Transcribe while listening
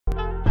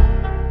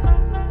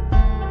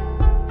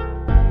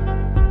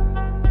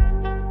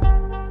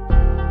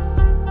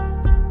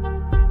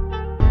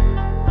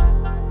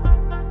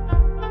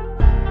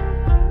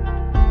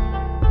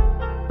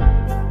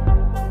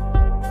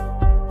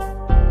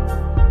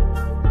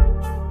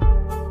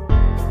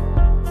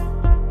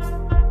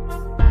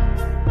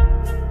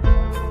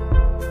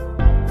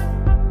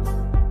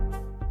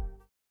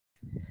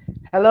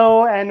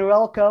Hello and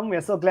welcome. We're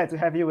so glad to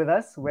have you with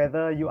us,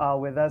 whether you are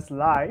with us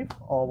live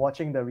or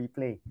watching the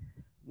replay.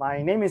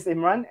 My name is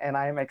Imran, and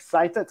I am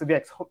excited to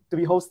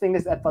be hosting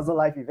this Edpuzzle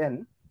live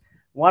event,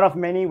 one of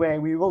many where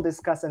we will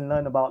discuss and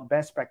learn about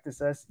best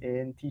practices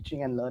in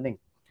teaching and learning.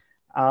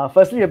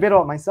 Firstly, a bit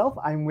about myself.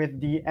 I'm with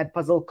the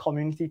Edpuzzle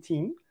community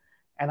team,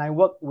 and I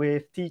work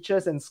with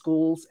teachers and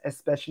schools,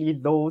 especially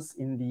those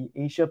in the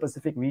Asia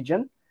Pacific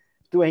region,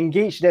 to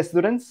engage their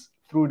students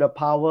through the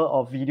power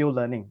of video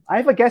learning. I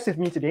have a guest with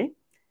me today.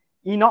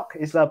 Enoch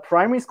is a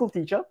primary school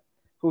teacher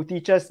who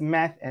teaches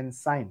math and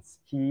science.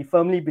 He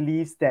firmly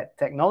believes that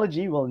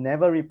technology will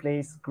never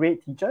replace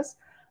great teachers,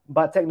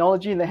 but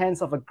technology in the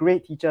hands of a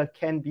great teacher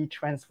can be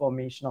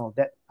transformational.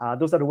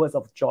 Those are the words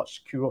of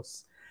George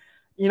Couros.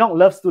 Enoch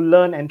loves to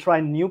learn and try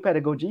new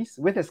pedagogies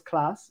with his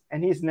class,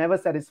 and he is never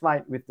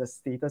satisfied with the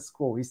status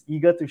quo. He's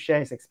eager to share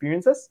his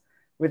experiences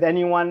with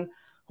anyone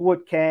who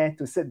would care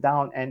to sit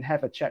down and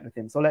have a chat with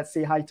him. So let's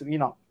say hi to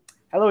Enoch.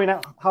 Hello,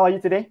 Enoch. How are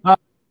you today?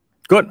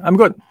 Good. I'm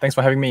good. Thanks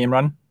for having me,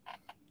 Imran.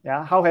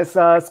 Yeah. How has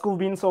school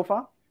been so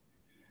far?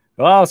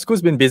 Well,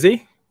 school's been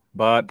busy,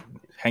 but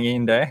hanging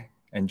in there,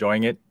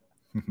 enjoying it.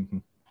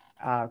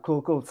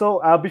 Cool.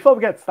 So before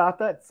we get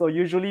started, so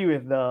usually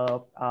with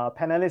the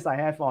panelists I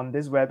have on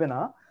this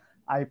webinar,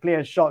 I play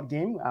a short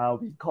game.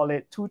 We call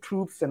it Two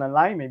Truths and a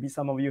Lie. Maybe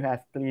some of you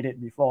have played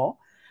it before.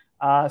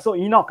 So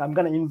Enoch, I'm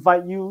going to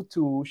invite you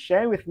to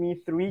share with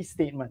me 3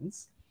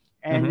 statements.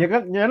 And you're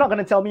not going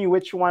to tell me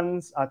which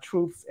ones are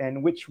truths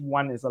and which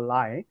one is a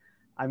lie.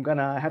 I'm going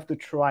to have to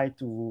try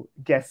to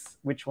guess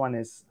which one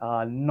is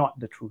not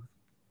the truth.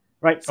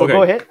 Right, so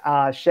Go ahead.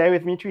 Share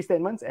with me 3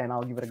 statements and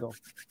I'll give it a go.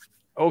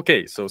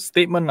 Okay, so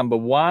statement number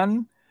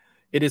 1,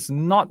 it is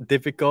not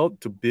difficult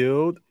to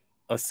build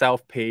a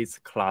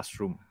self-paced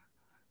classroom.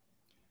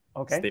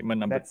 Okay.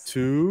 Statement number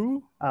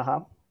 2.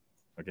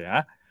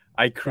 Okay,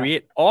 I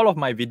create Yeah. all of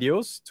my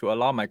videos to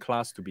allow my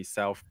class to be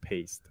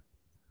self-paced.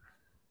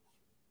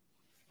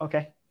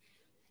 Okay.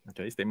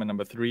 Okay, statement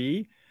number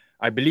 3.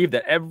 I believe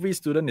that every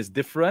student is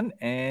different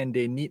and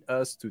they need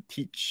us to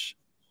teach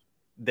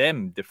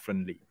them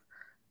differently.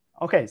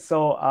 Okay,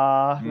 so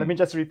let me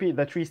just repeat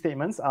the 3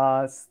 statements.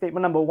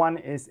 Statement number 1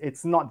 is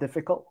it's not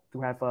difficult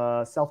to have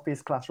a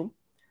self-paced classroom.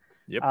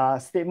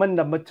 Yep. Statement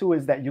number 2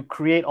 is that you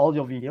create all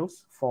your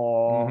videos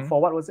for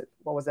what was it?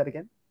 What was that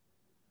again?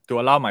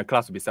 To allow my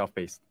class to be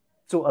self-paced.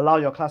 To allow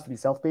your class to be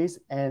self-paced.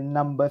 And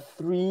number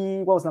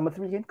 3, what was number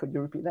 3 again? Could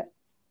you repeat that?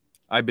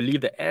 I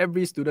believe that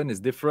every student is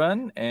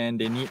different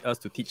and they need us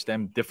to teach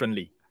them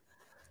differently.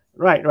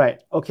 Right.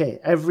 Okay,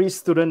 every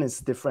student is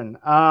different.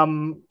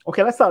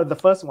 Okay, let's start with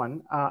the first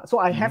one. So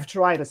I have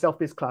tried a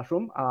self-paced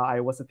classroom.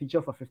 I was a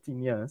teacher for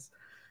 15 years.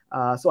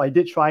 So I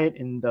did try it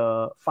in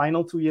the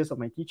final 2 years of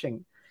my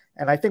teaching.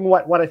 And I think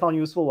what I found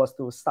useful was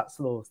to start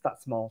slow,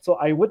 start small. So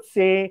I would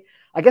say,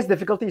 I guess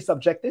difficulty is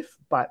subjective,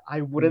 but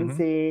I wouldn't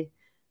say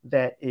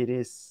that it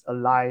is a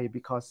lie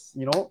because,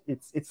 you know,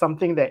 it's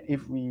something that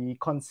if we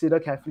consider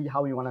carefully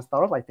how we want to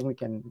start off, I think we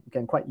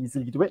can quite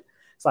easily do it.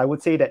 So I would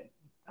say that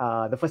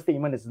the first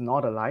statement is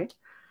not a lie.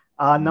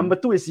 Number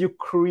 2 is you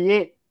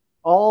create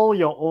all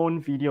your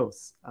own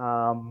videos.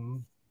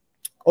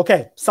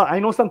 Okay, so I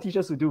know some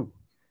teachers who do.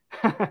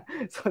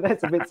 So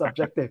that's a bit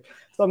subjective.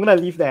 So I'm going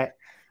to leave that.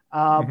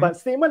 But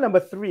statement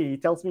number 3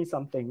 tells me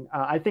something.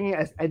 I think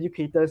as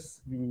educators,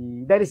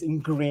 that is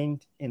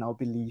ingrained in our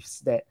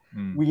beliefs that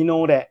we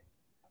know that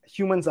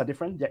humans are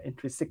different, they're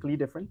intrinsically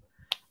different.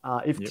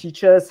 If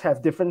teachers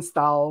have different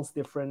styles,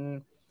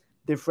 different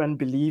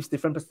beliefs,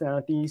 different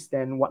personalities,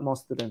 then what more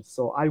students?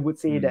 So I would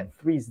say that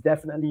 3 is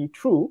definitely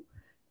true.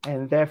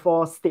 And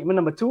therefore, statement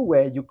number 2,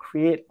 where you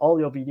create all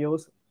your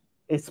videos,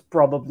 is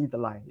probably the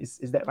lie.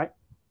 Is that right?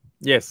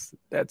 Yes,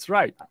 that's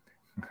right.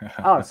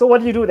 So what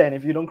do you do then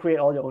if you don't create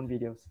all your own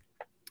videos?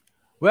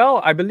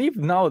 Well, I believe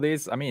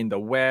nowadays, I mean, in the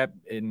web,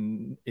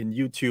 in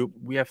YouTube,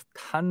 we have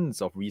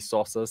tons of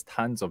resources,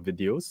 tons of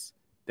videos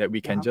that we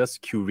can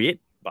just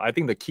curate. But I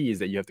think the key is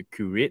that you have to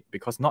curate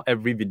because not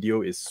every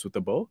video is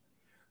suitable.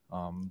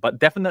 But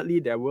definitely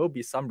there will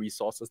be some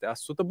resources that are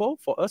suitable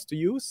for us to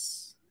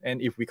use.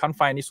 And if we can't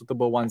find any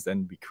suitable ones,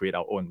 then we create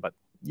our own. But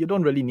you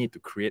don't really need to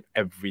create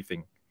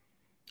everything.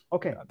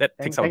 Okay. That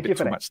takes a bit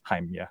too much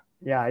time.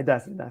 Yeah, it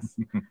does.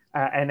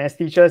 And as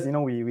teachers, you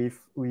know, we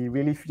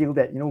really feel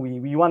that, you know,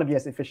 we want to be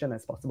as efficient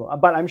as possible.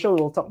 But I'm sure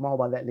we'll talk more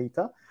about that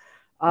later.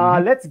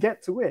 Let's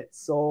get to it.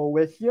 So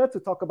we're here to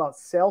talk about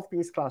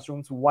self-paced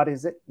classrooms. What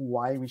is it?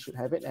 Why we should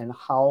have it? And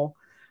how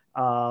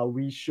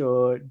we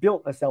should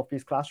build a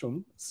self-paced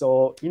classroom.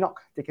 So Enoch,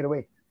 take it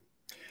away.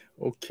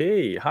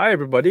 Okay. Hi,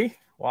 everybody.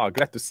 Wow,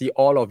 glad to see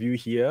all of you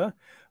here.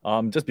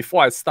 Just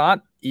before I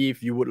start,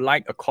 if you would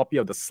like a copy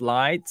of the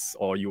slides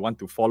or you want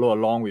to follow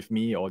along with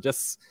me or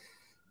just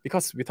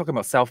because we're talking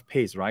about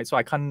self-paced, right? So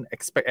I can't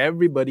expect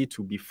everybody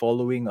to be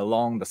following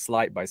along the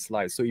slide by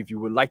slide. So if you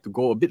would like to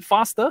go a bit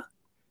faster,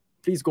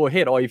 please go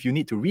ahead. Or if you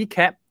need to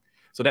recap,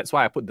 so that's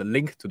why I put the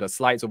link to the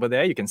slides over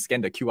there. You can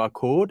scan the QR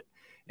code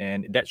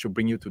and that should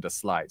bring you to the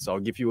slide. So I'll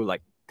give you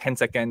like 10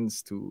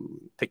 seconds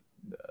to take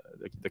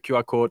the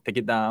QR code, take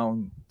it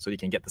down so you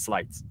can get the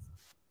slides.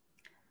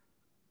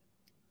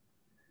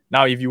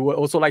 Now, if you would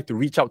also like to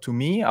reach out to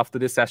me after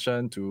this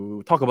session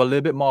to talk about a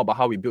little bit more about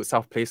how we build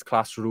self-paced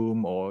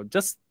classroom or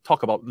just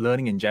talk about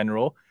learning in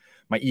general,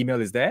 my email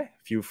is there.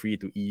 Feel free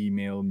to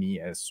email me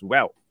as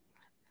well.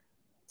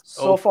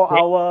 So for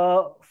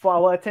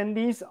our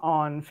attendees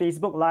on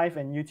Facebook Live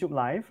and YouTube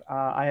Live,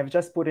 I have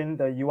just put in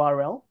the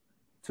URL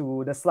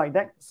to the slide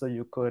deck, so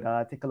you could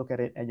take a look at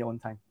it at your own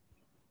time.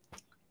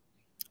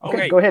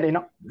 Okay, go ahead,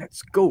 Enoch.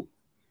 Let's go.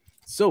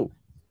 So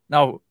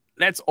now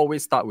let's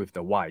always start with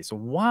the why. So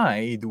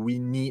why do we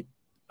need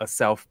a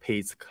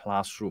self-paced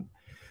classroom?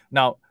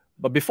 Now,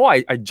 but before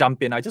I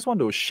jump in, I just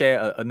want to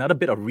share another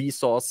bit of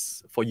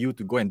resource for you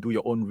to go and do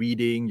your own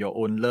reading, your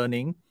own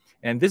learning.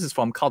 And this is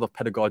from How-Tos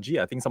Pedagogy.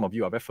 I think some of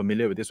you are very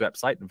familiar with this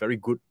website, a very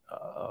good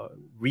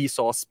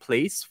resource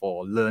place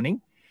for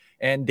learning.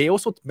 And they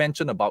also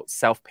mention about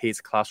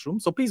self-paced classroom.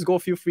 So please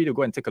feel free to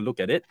go and take a look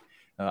at it.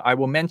 I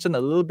will mention a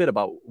little bit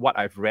about what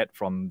I've read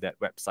from that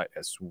website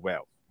as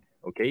well.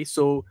 Okay,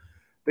 so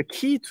the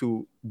key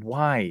to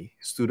why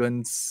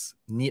students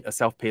need a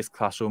self-paced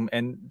classroom,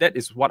 and that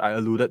is what I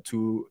alluded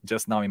to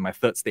just now in my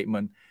third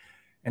statement,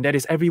 and that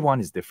is everyone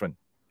is different.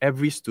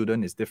 Every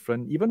student is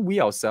different. Even we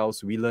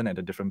ourselves, we learn at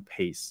a different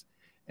pace.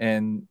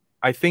 And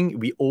I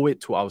think we owe it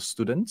to our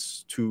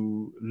students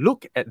to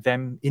look at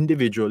them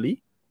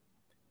individually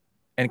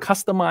and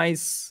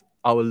customize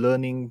our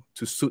learning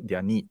to suit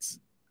their needs.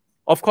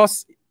 Of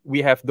course,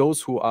 we have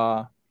those who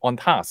are on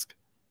task,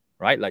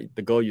 right? Like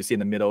the girl you see in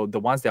the middle, the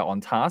ones that are on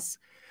task.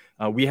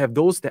 We have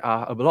those that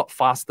are a lot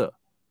faster.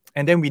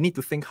 And then we need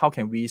to think, how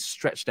can we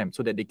stretch them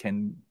so that they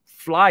can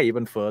fly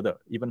even further,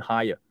 even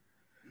higher?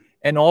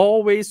 And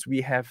always we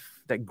have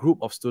that group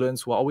of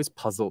students who are always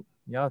puzzled.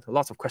 Yeah,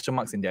 lots of question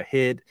marks in their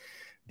head.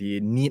 They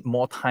need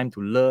more time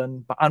to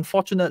learn. But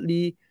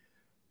unfortunately,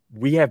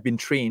 we have been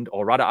trained,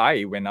 or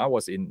rather when I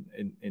was in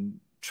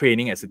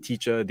training as a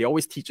teacher, they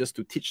always teach us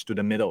to teach to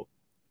the middle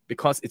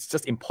because it's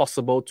just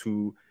impossible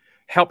to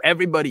help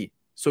everybody.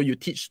 So you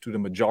teach to the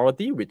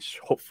majority, which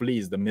hopefully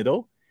is the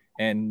middle,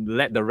 and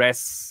let the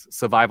rest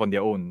survive on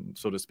their own,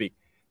 so to speak.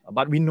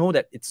 But we know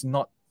that it's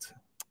not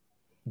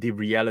the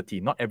reality.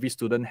 Not every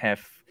student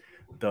have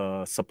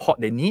the support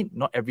they need.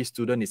 Not every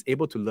student is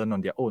able to learn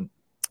on their own.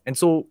 And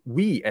so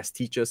we as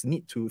teachers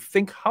need to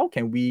think, how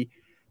can we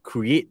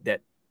create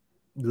that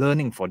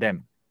learning for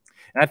them?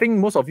 And I think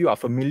most of you are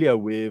familiar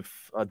with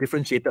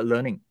differentiated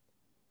learning,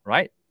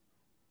 right?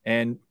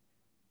 And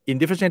in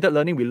differentiated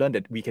learning, we learn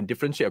that we can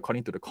differentiate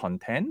according to the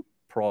content,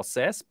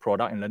 process,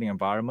 product, and learning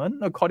environment,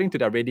 according to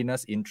their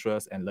readiness,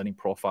 interest, and learning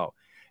profile.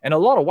 And a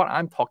lot of what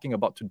I'm talking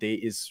about today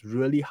is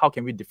really how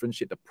can we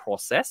differentiate the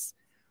process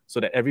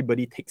so that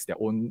everybody takes their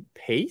own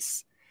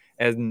pace.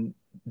 And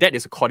that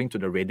is according to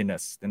the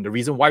readiness. And the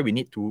reason why we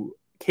need to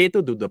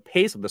cater to the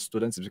pace of the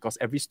students is because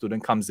every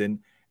student comes in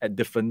at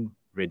different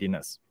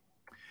readiness.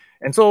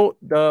 And so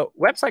the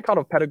website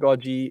How-Tos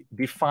Pedagogy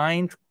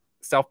defined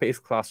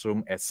self-paced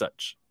classroom as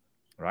such,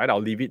 right? I'll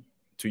leave it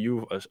to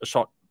you a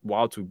short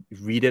while to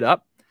read it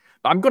up.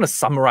 But I'm going to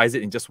summarize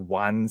it in just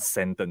one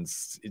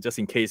sentence, just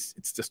in case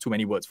it's just too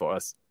many words for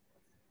us,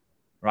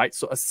 right?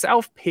 So a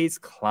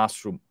self-paced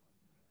classroom,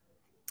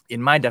 in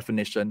my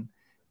definition,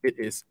 it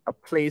is a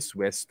place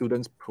where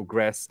students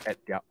progress at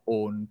their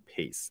own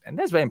pace. And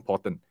that's very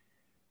important,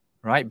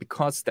 right?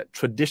 Because that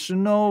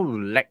traditional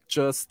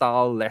lecture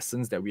style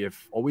lessons that we have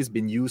always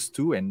been used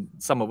to, and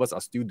some of us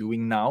are still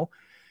doing now,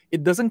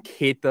 it doesn't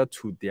cater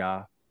to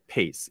their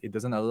pace. It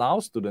doesn't allow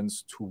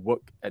students to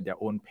work at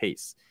their own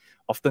pace.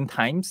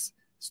 Oftentimes,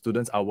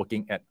 students are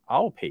working at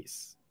our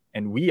pace,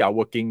 and we are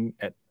working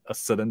at a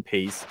certain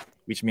pace,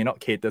 which may not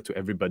cater to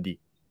everybody.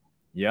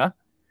 Yeah?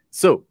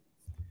 So,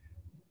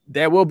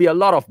 there will be a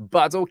lot of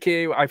buts.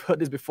 Okay, I've heard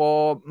this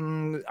before.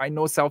 I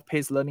know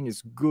self-paced learning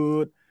is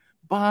good,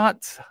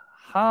 but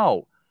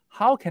how?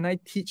 How can I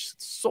teach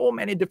so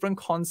many different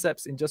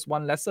concepts in just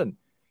one lesson?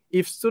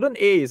 If student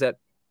A is at,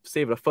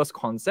 say, the first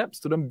concept,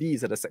 student B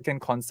is at the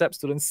second concept,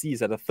 student C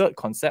is at the third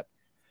concept,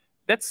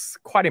 that's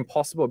quite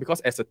impossible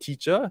because as a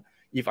teacher,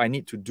 if I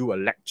need to do a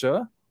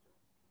lecture,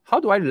 how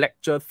do I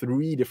lecture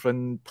 3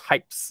 different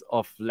types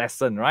of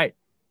lesson, right?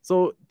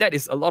 So that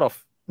is a lot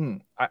of,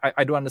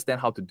 I don't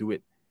understand how to do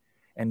it.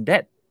 And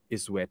that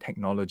is where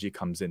technology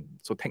comes in.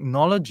 So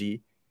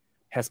technology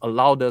has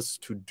allowed us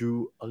to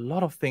do a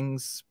lot of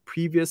things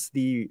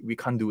previously we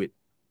can't do it.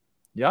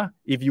 Yeah,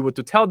 if you were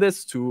to tell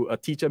this to a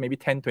teacher maybe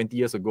 10, 20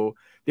 years ago,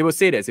 they would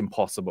say that it's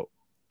impossible.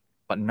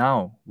 But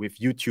now with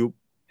YouTube,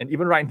 and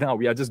even right now,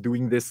 we are just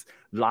doing this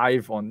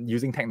live on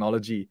using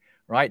technology,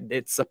 right?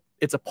 It's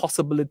a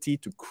possibility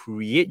to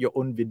create your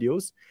own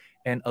videos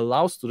and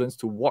allow students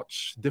to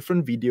watch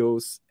different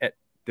videos at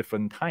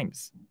different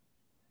times.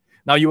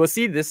 Now, you will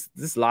see this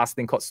last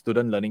thing called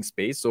student learning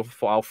space. So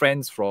for our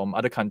friends from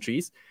other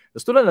countries, the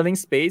student learning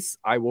space,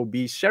 I will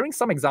be sharing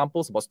some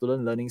examples about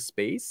student learning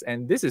space.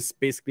 And this is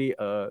basically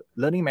a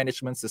learning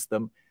management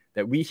system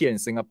that we here in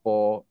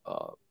Singapore,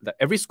 that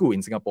every school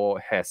in Singapore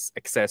has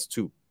access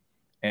to.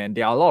 And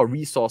there are a lot of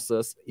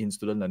resources in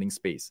student learning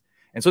space.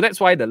 And so that's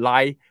why the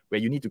lie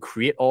where you need to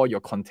create all your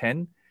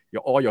content,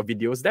 all your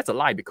videos, that's a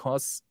lie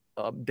because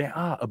there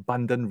are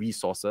abundant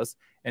resources.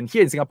 And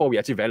here in Singapore, we're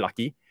actually very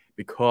lucky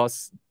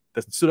because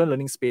the student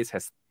learning space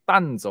has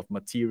tons of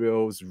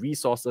materials,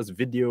 resources,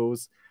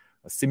 videos,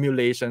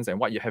 simulations, and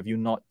what you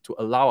not to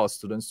allow our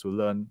students to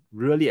learn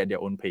really at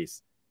their own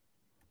pace.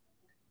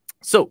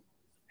 So,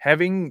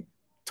 having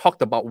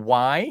talked about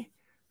why,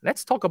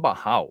 let's talk about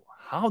how.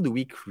 How do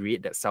we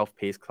create that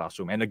self-paced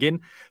classroom? And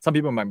again, some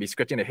people might be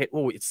scratching their head,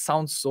 oh, it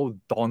sounds so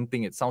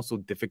daunting, it sounds so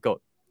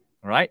difficult,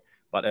 all right?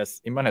 But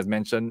as Imran has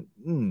mentioned,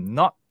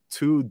 not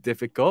too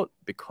difficult,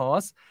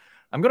 because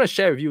I'm going to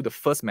share with you the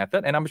first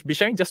method, and I'm be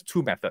sharing just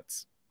two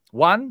methods.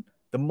 One,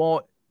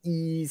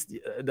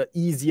 the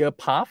easier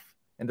path,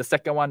 and the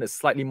second one is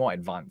slightly more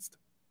advanced,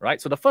 right?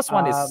 So the first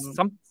one is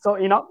So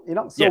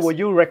yes. would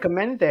you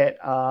recommend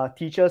that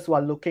teachers who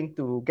are looking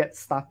to get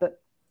started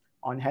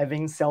on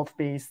having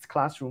self-paced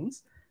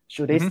classrooms,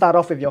 should they start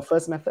off with your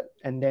first method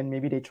and then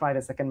maybe they try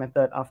the second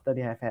method after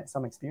they have had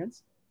some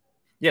experience?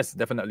 Yes,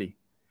 definitely.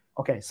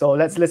 Okay, so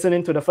let's listen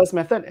into the first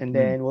method, and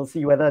then we'll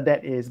see whether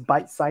that is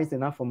bite-sized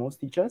enough for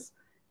most teachers.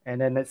 And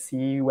then let's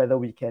see whether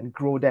we can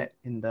grow that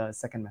in the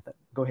second method.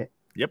 Go ahead.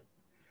 Yep.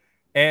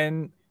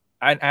 And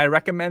I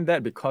recommend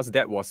that because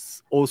that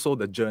was also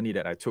the journey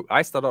that I took.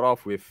 I started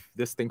off with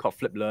this thing called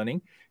flip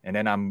learning, and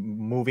then I'm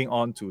moving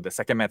on to the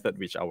second method,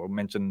 which I will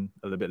mention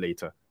a little bit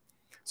later.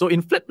 So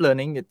in flip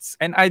learning,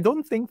 and I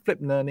don't think flip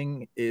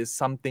learning is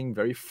something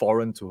very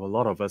foreign to a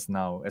lot of us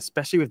now,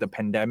 especially with the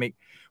pandemic,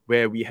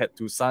 where we had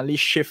to suddenly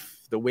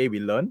shift the way we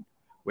learn,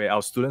 where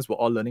our students were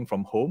all learning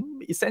from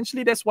home.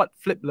 Essentially, that's what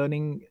flip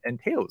learning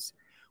entails,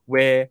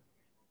 where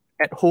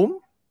at home,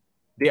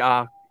 they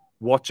are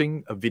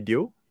watching a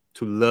video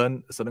to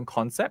learn a certain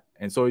concept.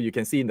 And so you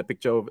can see in the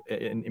picture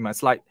in my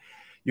slide,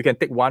 you can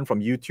take one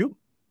from YouTube.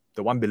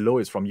 The one below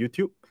is from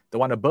YouTube. The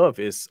one above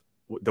is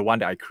the one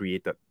that I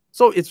created.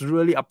 So it's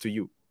really up to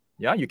you.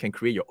 Yeah, you can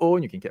create your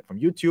own, you can get from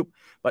YouTube.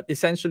 But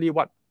essentially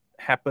what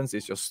happens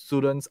is your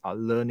students are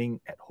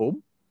learning at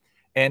home.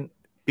 And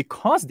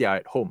because they are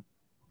at home,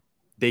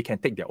 they can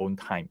take their own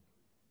time.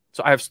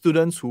 So I have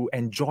students who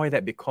enjoy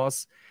that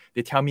because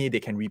they tell me they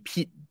can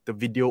repeat the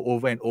video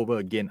over and over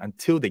again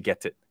until they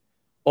get it.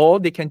 Or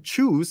they can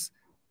choose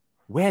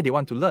where they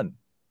want to learn.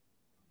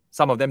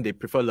 Some of them, they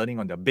prefer learning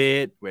on their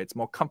bed, where it's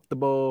more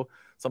comfortable.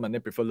 Some of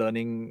them prefer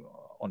learning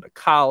on the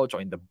couch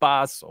or in the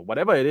bus or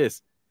whatever it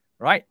is,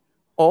 right?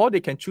 Or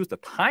they can choose the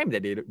time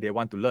that they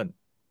want to learn.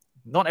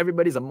 Not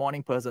everybody's a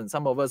morning person.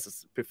 Some of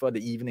us prefer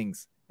the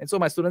evenings. And so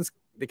my students,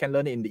 they can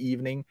learn it in the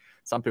evening.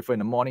 Some prefer in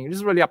the morning.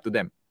 It's really up to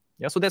them.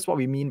 Yeah, so that's what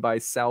we mean by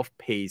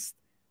self-paced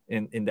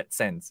in that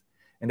sense.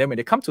 And then when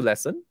they come to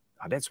lesson,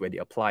 that's where they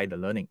apply the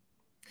learning.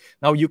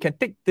 Now, you can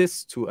take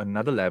this to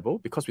another level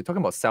because we're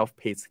talking about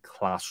self-paced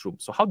classroom.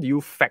 So how do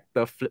you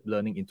factor flip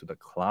learning into the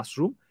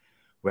classroom?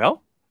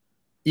 Well,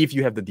 if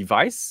you have the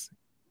device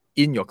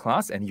in your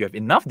class and you have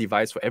enough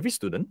device for every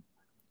student,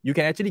 you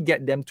can actually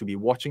get them to be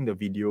watching the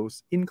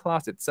videos in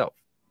class itself.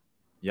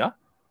 Yeah?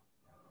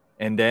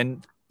 And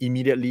then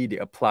immediately they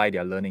apply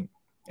their learning.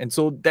 And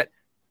so that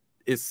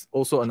is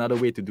also another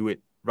way to do it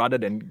rather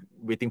than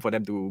waiting for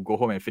them to go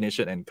home and finish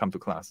it and come to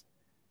class.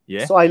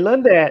 Yeah. So I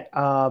learned that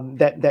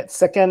that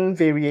second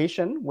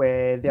variation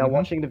where they are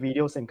watching the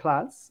videos in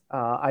class,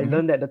 I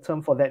learned that the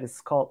term for that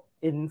is called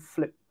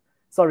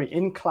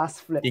in-class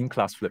flip.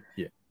 In-class flip,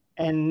 yeah.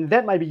 And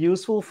that might be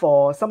useful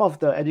for some of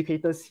the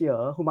educators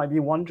here who might be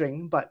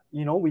wondering, but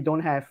we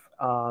don't have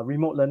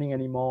remote learning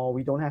anymore.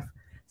 We don't have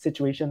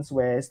situations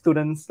where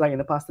students, like in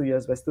the past 2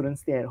 years, where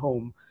students stay at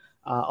home.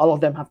 All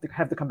of them have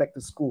to come back to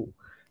school.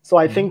 So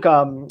I think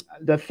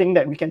the thing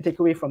that we can take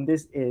away from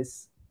this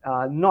is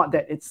not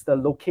that it's the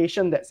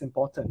location that's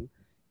important.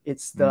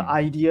 It's the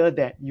idea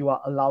that you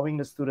are allowing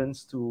the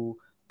students to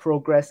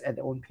progress at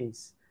their own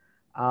pace.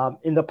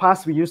 In the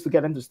past, we used to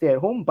get them to stay at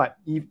home, but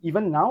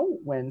even now,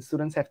 when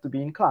students have to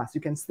be in class,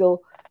 you can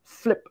still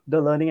flip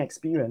the learning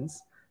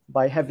experience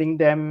by having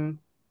them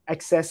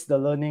access the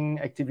learning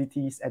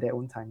activities at their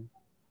own time.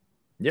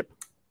 Yep.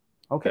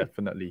 Okay.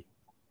 Definitely.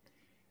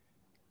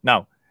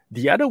 Now,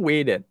 the other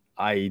way that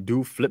I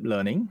do flip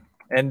learning,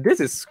 and this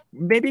is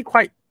maybe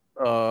quite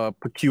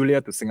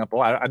peculiar to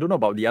Singapore. I don't know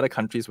about the other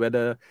countries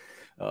whether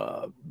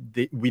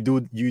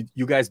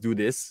you guys do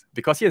this,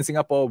 because here in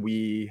Singapore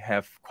we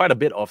have quite a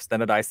bit of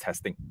standardized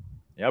testing.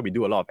 Yeah, we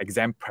do a lot of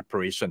exam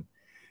preparation,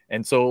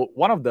 and so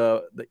one of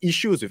the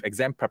issues with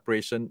exam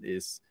preparation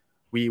is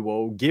we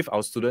will give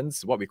our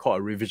students what we call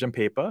a revision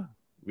paper,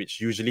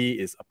 which usually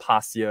is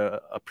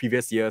a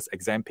previous year's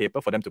exam paper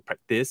for them to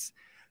practice,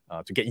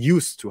 to get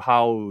used to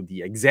how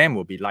the exam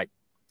will be like.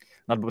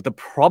 Now, but the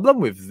problem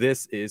with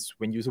this is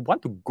when you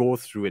want to go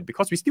through it,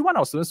 because we still want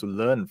our students to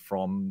learn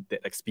from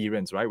that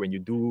experience, right? When you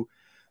do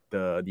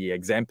the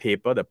exam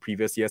paper, the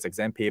previous year's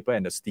exam paper,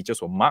 and the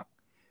teachers will mark.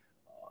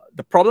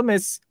 The problem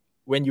is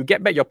when you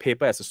get back your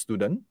paper as a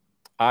student,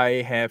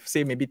 I have,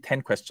 say, maybe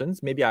 10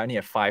 questions. Maybe I only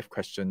have 5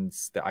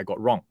 questions that I got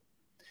wrong.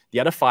 The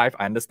other 5,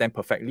 I understand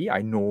perfectly.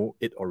 I know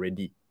it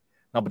already.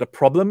 Now, but the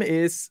problem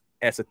is,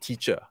 as a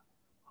teacher,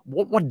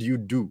 what do you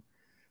do?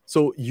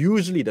 So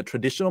usually the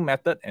traditional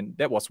method, and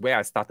that was where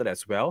I started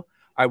as well,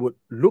 I would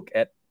look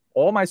at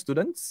all my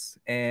students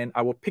and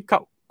I will pick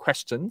out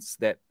questions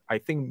that I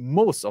think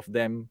most of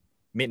them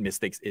made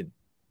mistakes in,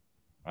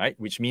 right?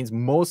 Which means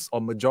most or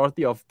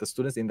majority of the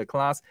students in the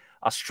class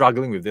are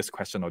struggling with this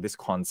question or this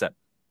concept.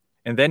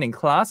 And then in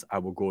class, I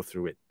will go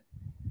through it.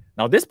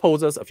 Now, this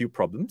poses a few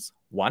problems.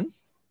 One,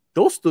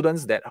 those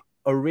students that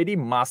already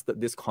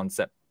mastered this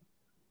concept,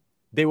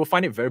 they will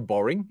find it very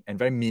boring and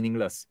very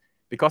meaningless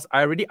because I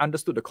already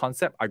understood the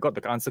concept. I got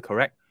the answer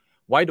correct.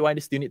 Why do I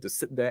still need to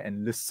sit there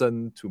and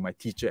listen to my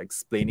teacher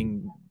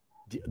explaining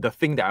the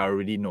thing that I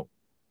already know?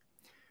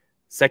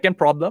 Second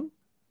problem,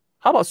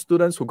 how about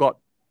students who got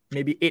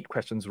maybe 8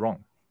 questions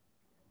wrong?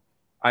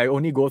 I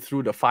only go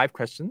through the 5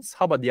 questions.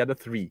 How about the other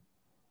 3?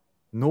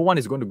 No one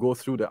is going to go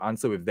through the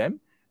answer with them.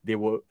 They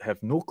will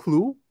have no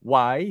clue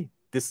why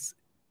this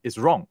is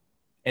wrong.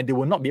 And they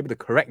will not be able to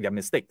correct their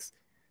mistakes.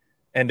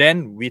 And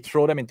then we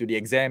throw them into the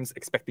exams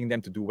expecting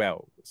them to do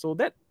well. So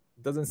that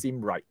doesn't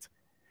seem right.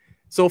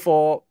 So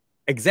for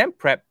exam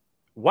prep,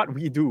 what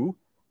we do,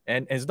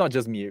 and it's not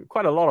just me,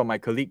 quite a lot of my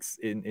colleagues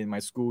in my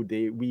school,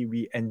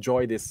 we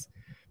enjoy this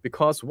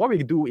because what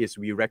we do is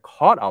we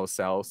record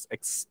ourselves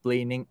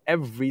explaining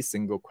every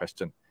single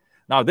question.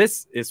 Now,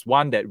 this is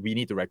one that we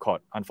need to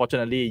record.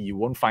 Unfortunately, you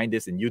won't find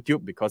this in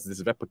YouTube because this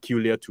is very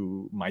peculiar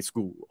to my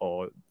school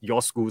or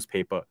your school's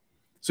paper.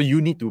 So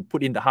you need to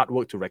put in the hard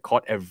work to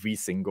record every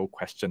single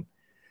question.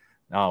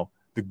 Now,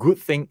 the good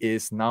thing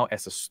is now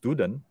as a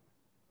student,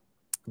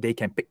 they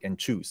can pick and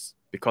choose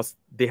because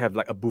they have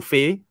like a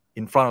buffet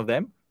in front of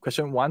them,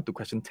 question 1 to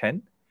question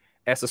 10.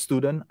 As a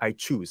student, I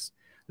choose.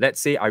 Let's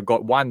say I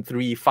got 1,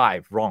 3,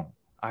 5 wrong.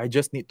 I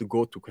just need to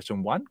go to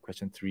question 1,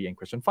 question 3, and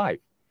question 5.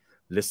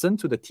 Listen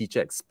to the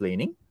teacher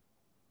explaining,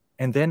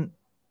 and then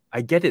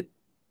I get it,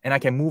 and I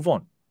can move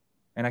on.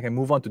 And I can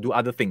move on to do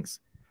other things.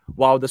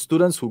 While the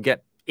students who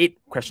get 8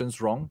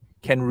 questions wrong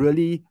can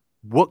really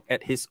work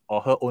at his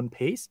or her own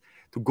pace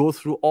to go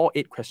through all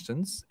 8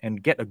 questions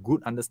and get a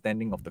good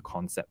understanding of the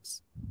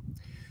concepts.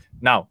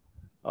 Now,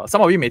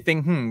 some of you may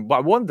think,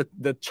 but won't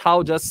the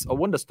child just, or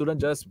won't the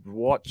student just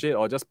watch it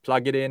or just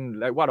plug it in,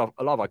 like what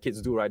a lot of our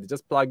kids do, right? They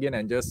just plug in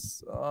and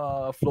just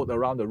float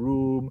around the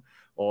room,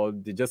 or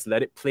they just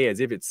let it play as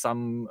if it's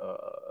some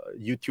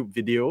YouTube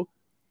video.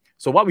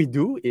 So what we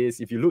do is,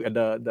 if you look at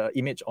the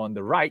image on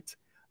the right,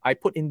 I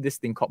put in this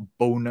thing called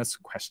bonus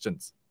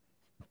questions.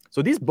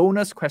 So these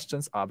bonus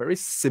questions are very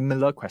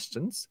similar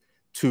questions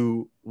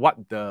to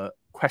what the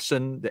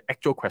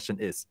actual question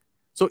is.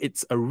 So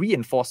it's a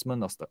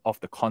reinforcement of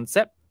the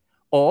concept,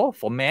 or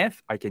for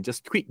math, I can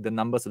just tweak the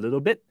numbers a little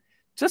bit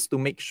just to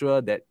make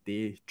sure that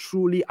they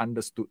truly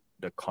understood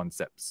the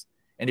concepts.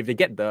 And if they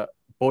get the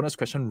bonus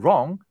question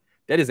wrong,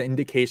 that is an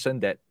indication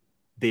that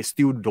they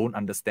still don't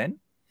understand.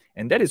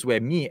 And that is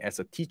where me as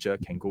a teacher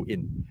can go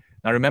in.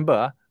 Now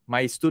remember,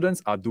 my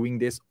students are doing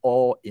this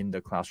all in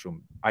the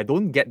classroom. I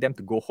don't get them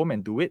to go home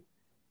and do it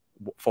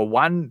for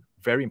one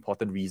very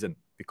important reason,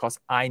 because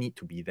I need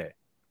to be there.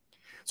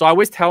 So I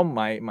always tell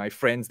my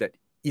friends that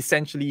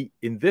essentially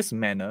in this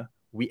manner,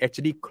 we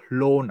actually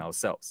clone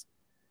ourselves.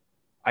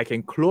 I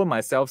can clone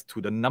myself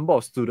to the number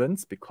of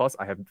students because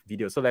I have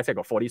videos. So let's say I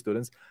got 40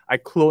 students. I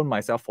clone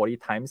myself 40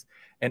 times.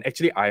 And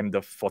actually, I am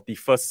the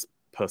 41st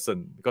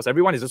person because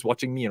everyone is just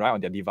watching me, right,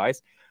 on their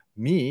device.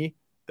 Me,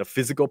 the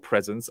physical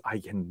presence, I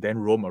can then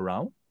roam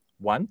around.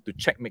 1, to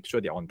check, make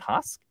sure they're on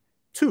task.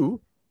 2,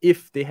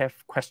 if they have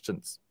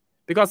questions.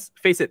 Because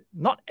face it,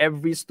 not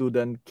every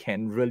student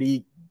can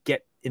really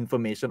get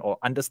information or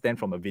understand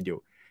from a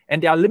video.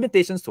 And there are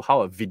limitations to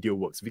how a video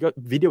works because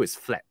video is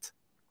flat,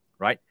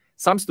 right?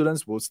 Some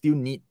students will still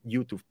need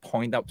you to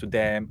point out to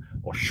them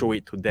or show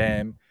it to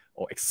them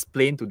or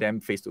explain to them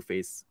face to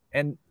face.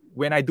 And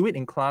when I do it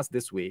in class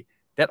this way,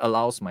 that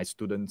allows my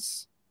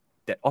students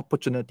that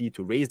opportunity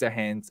to raise their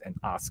hands and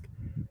ask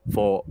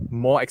for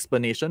more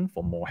explanation,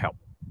 for more help.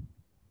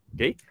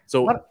 Okay,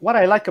 so what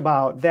I like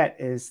about that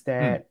is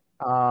that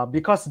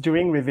because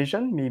during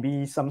revision,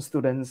 maybe some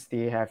students,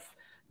 they have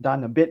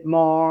done a bit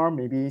more,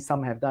 maybe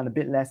some have done a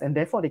bit less, and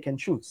therefore they can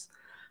choose.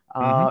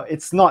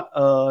 It's not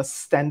a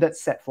standard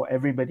set for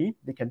everybody.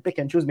 They can pick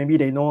and choose. Maybe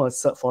they know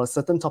for a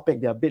certain topic,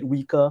 they're a bit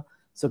weaker,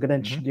 so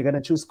they're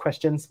gonna choose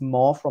questions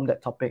more from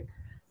that topic.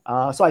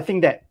 So I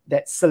think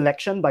that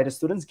selection by the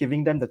students,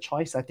 giving them the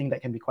choice, I think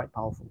that can be quite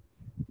powerful.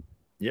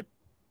 Yep.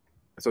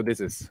 So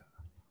this is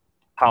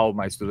how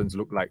my students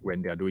look like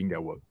when they are doing their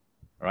work.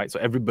 All right. So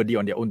everybody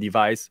on their own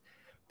device,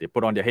 they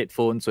put on their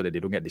headphones so that they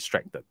don't get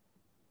distracted.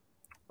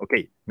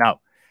 Okay. Now,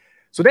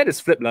 so that is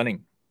flipped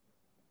learning.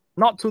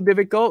 Not too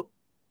difficult,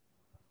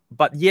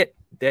 but yet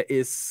there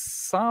is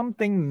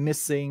something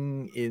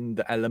missing in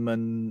the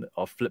element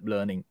of flipped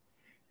learning,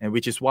 and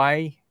which is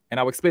why, and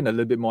I'll explain a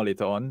little bit more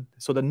later on.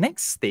 So the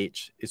next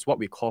stage is what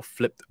we call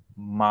flipped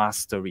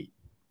mastery.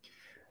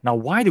 Now,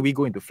 why do we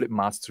go into flipped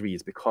mastery?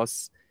 Is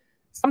because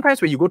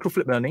sometimes when you go through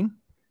flipped learning,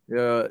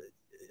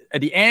 at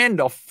the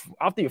end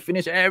after you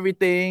finish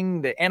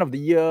everything, the end of the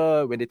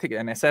year, when they take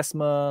an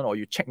assessment or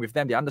you check with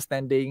them their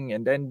understanding,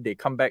 and then they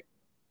come back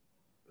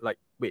like,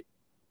 wait,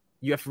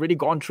 you have already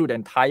gone through the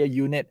entire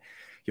unit.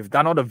 You've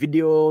done all the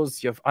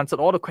videos, you've answered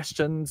all the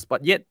questions,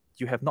 but yet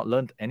you have not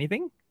learned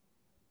anything,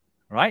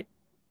 right?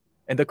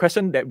 And the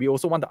question that we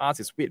also want to ask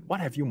is, wait, what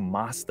have you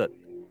mastered?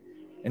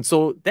 And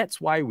so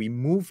that's why we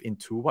move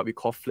into what we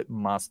call flip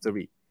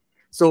mastery.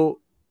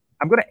 So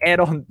I'm going to add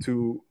on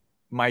to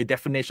my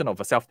definition of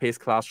a self-paced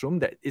classroom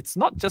that it's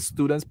not just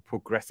students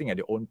progressing at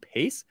their own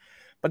pace,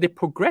 but they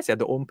progress at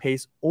their own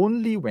pace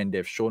only when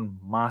they've shown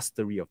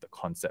mastery of the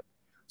concept,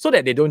 so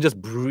that they don't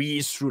just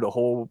breeze through the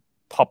whole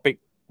topic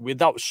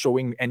without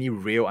showing any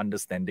real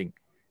understanding.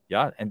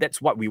 Yeah, and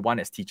that's what we want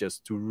as teachers,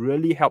 to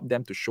really help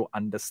them to show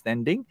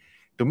understanding,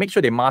 to make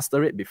sure they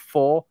master it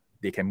before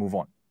they can move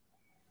on.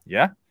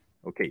 Yeah.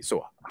 Okay,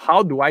 so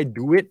how do I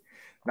do it?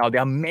 Now,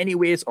 there are many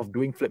ways of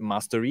doing flip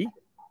mastery.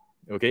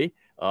 Okay,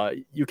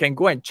 you can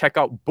go and check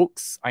out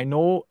books. I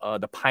know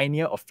the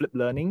pioneer of flip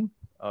learning,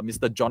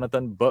 Mr.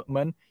 Jonathan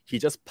Berkman, he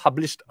just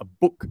published a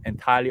book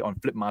entirely on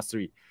flip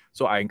mastery.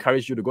 So I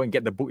encourage you to go and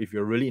get the book if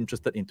you're really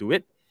interested into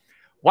it.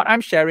 What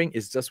I'm sharing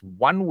is just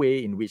one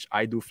way in which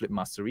I do flip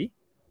mastery.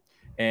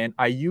 And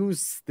I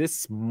use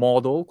this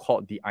model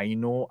called the I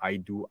know, I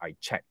do, I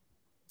check.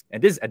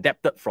 And this is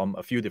adapted from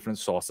a few different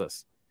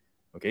sources.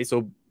 Okay,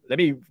 so let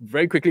me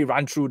very quickly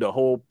run through the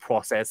whole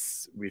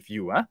process with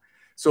you.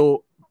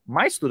 So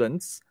my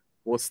students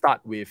will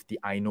start with the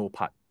I know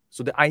part.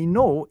 So the I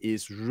know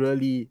is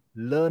really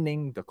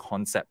learning the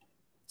concept.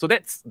 So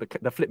that's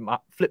the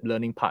flip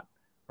learning part,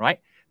 right?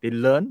 They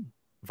learn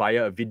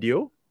via a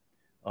video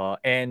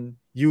and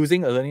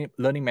using a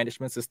learning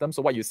management system.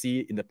 So what you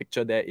see in the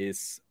picture there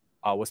is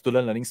our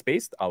student learning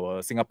space,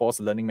 our Singapore's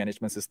learning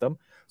management system.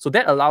 So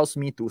that allows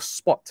me to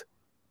spot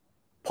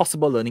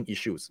possible learning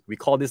issues. We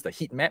call this the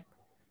heat map,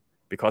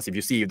 because if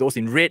you see those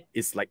in red,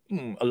 it's like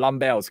alarm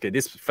bells. Okay,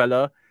 this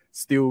fella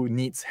still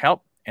needs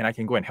help, and I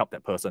can go and help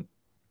that person.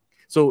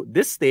 So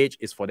this stage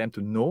is for them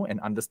to know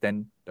and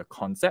understand the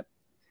concept.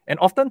 And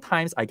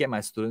oftentimes I get my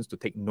students to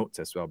take notes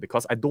as well,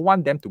 because I don't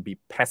want them to be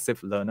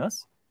passive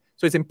learners.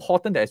 So it's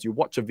important that as you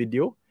watch a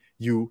video,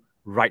 you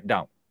write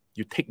down,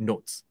 you take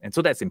notes. And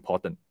so that's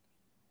important.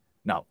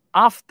 Now,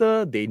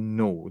 after they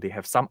know, they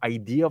have some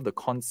idea of the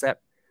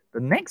concept, the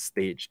next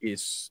stage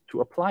is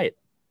to apply it,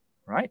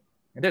 right?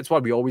 And that's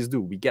what we always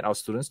do. We get our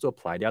students to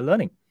apply their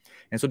learning.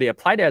 And so they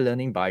apply their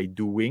learning by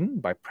doing,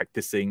 by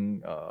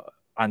practicing,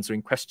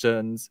 answering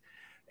questions.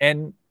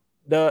 And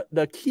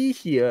the key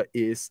here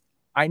is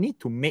I need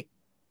to make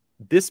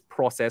this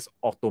process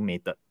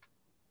automated.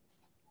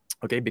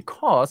 Okay,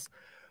 because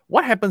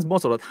what happens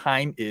most of the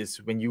time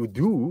is when you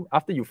do,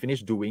 after you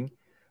finish doing,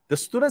 the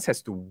students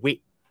has to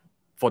wait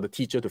for the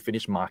teacher to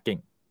finish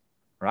marking,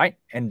 right?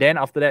 And then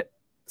after that,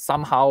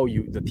 somehow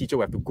the teacher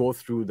will have to go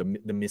through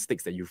the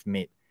mistakes that you've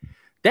made.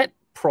 That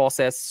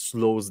process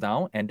slows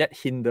down and that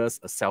hinders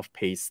a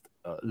self-paced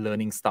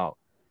learning style.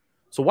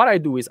 So what I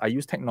do is I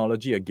use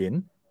technology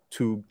again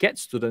to get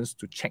students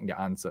to check their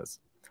answers.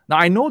 Now,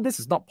 I know this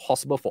is not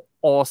possible for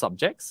all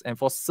subjects, and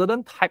for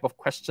certain type of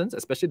questions,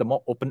 especially the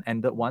more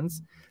open-ended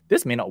ones,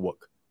 this may not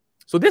work.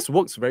 So this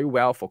works very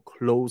well for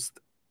closed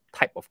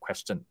type of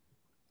question.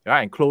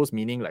 Right? And closed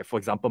meaning, like, for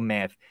example,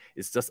 math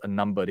is just a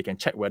number. They can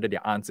check whether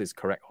their answer is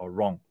correct or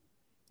wrong.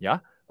 Yeah.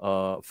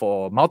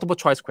 For multiple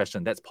choice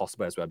question, that's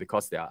possible as well,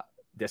 because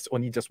there's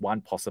only just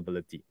one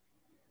possibility.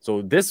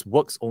 So this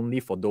works only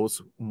for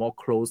those more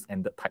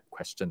closed-ended type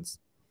questions.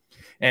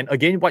 And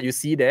again, what you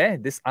see there,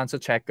 this answer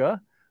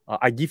checker,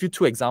 I give you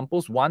two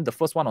examples. The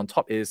first one on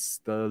top is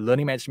the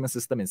learning management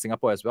system in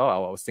Singapore as well,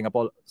 our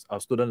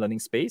student learning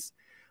space.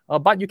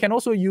 But you can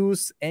also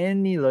use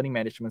any learning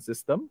management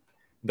system.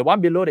 The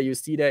one below that you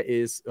see there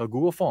is a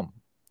Google Form.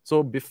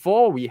 So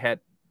before we had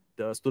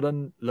the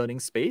student learning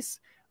space,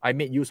 I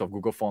made use of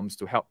Google Forms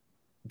to help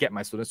get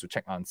my students to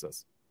check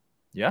answers.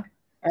 Yeah.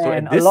 So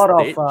and a lot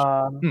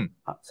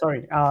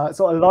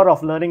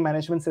of learning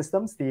management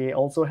systems, they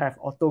also have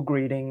auto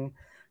grading.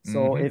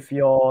 So if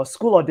your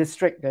school or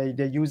district,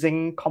 they're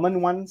using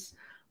common ones,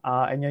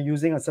 and you're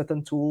using a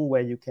certain tool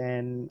where you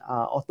can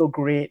auto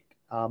grade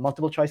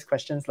multiple choice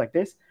questions like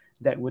this,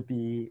 that would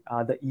be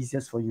the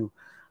easiest for you.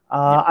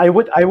 I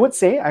would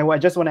say, I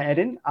just want to add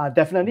in,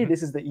 definitely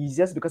this is the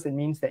easiest, because it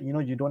means that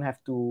you don't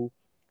have to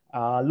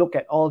look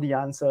at all the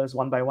answers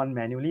one by one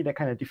manually. That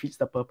kind of defeats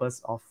the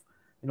purpose of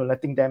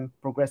letting them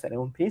progress at their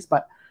own pace.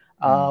 But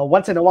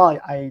once in a while,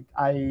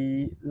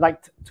 I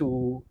liked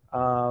to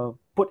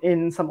put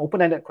in some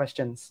open-ended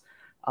questions.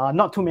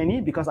 Not too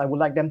many, because I would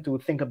like them to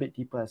think a bit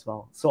deeper as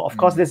well. So of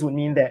course, this would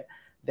mean that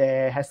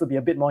there has to be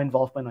a bit more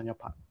involvement on your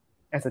part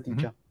as a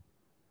teacher.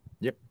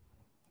 Yep,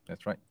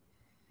 that's right.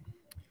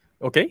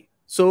 Okay,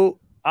 so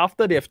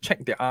after they have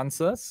checked their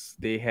answers,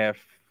 they have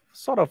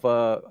sort of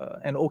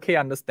an okay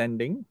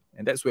understanding,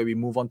 and that's where we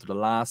move on to the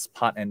last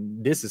part,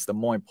 and this is the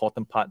more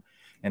important part,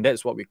 and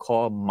that's what we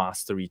call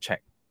mastery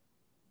check.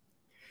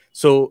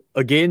 So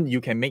again, you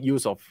can make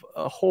use of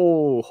a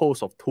whole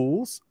host of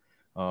tools.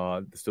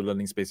 The student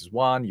learning space is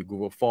one, you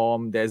Google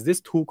Form. There's this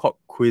tool called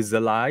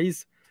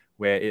Quizalize,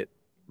 where it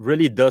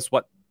really does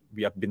what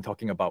we have been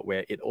talking about,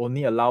 where it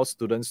only allows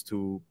students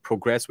to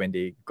progress when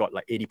they got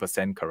like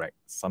 80% correct,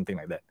 something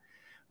like that.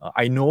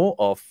 I know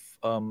of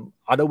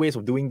other ways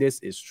of doing this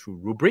is through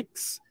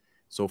rubrics.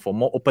 So for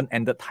more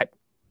open-ended type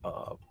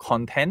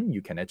content,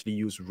 you can actually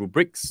use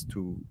rubrics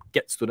to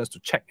get students to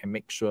check and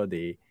make sure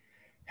they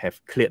have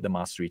cleared the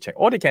mastery check.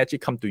 Or they can actually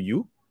come to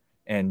you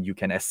and you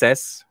can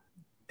assess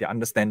their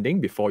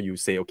understanding before you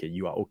say, okay,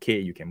 you are okay,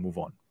 you can move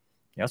on.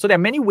 Yeah, so there are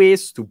many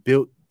ways to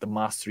build the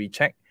mastery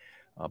check,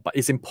 but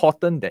it's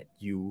important that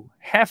you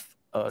have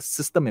a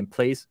system in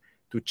place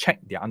to check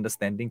their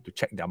understanding, to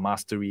check their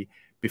mastery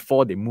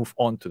before they move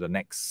on to the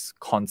next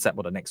concept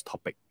or the next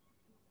topic,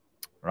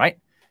 right?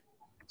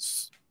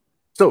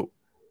 So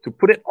to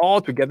put it all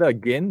together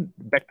again,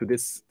 back to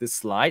this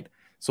slide.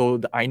 So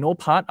the I know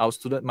part,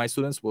 my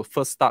students will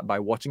first start by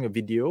watching a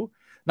video.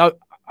 Now,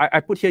 I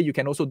put here, you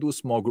can also do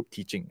small group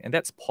teaching, and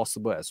that's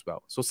possible as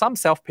well. So some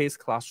self-paced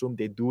classroom,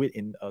 they do it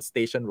in a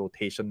station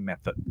rotation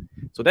method.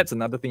 So that's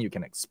another thing you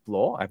can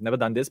explore. I've never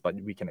done this, but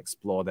we can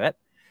explore that.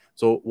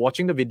 So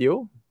watching the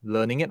video,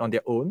 learning it on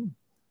their own,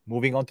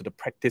 moving on to the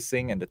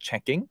practicing and the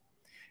checking,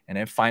 and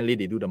then finally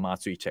they do the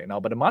mastery check. Now,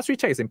 but the mastery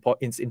check is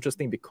important. It's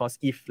interesting because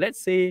if,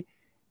 let's say,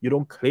 you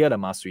don't clear the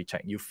mastery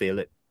check, you fail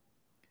it.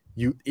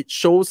 It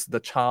shows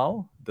the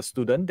child, the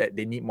student, that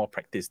they need more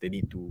practice. They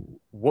need to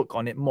work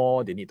on it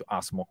more. They need to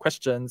ask more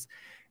questions.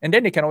 And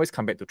then they can always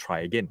come back to try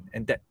again.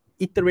 And that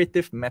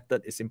iterative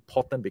method is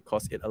important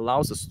because it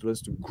allows the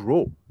students to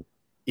grow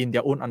in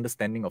their own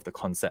understanding of the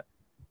concept.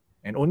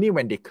 And only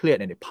when they clear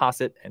it and they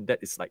pass it, and that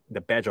is like the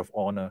badge of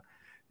honor,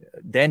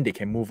 then they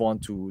can move on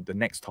to the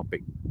next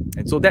topic.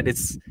 And so that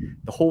is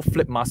the whole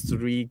flip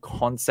mastery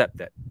concept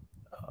that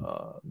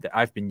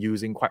I've been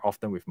using quite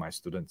often with my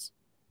students.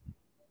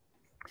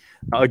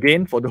 Now,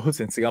 again, for those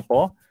in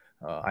Singapore,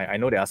 I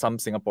know there are some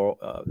Singapore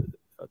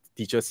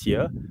teachers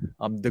here.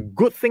 The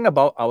good thing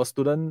about our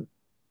student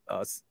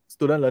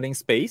learning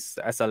space,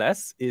 the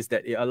SLS, is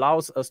that it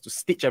allows us to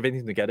stitch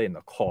everything together in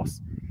a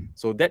course.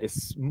 So that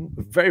is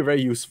very,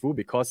 very useful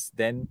because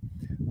then,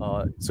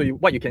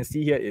 what you can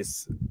see here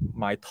is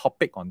my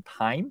topic on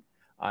time.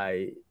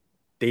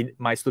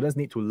 My students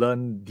need to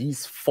learn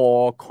these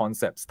 4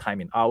 concepts: time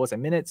in hours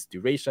and minutes,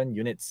 duration,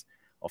 units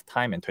of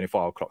time, and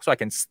 24-hour clock. So I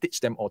can stitch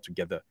them all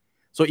together.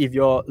 So if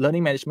your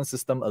learning management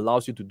system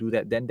allows you to do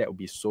that, then that will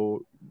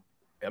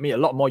be a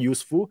lot more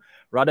useful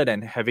rather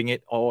than having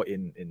it all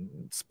in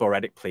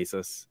sporadic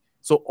places.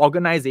 So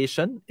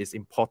organization is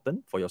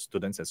important for your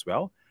students as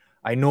well.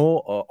 I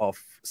know of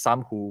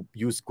some who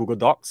use Google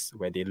Docs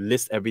where they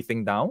list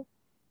everything down,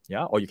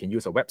 yeah, or you can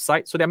use a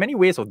website. So there are many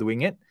ways of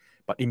doing it,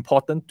 but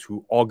important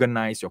to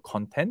organize your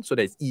content so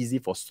that it's easy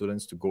for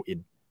students to go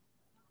in,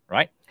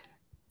 right?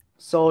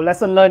 So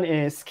lesson learned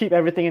is keep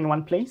everything in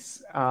one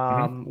place.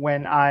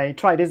 When I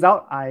try this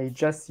out, I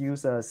just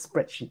use a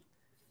spreadsheet,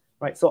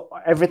 right? So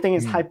everything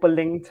is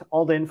hyperlinked.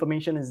 All the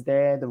information is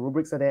there. The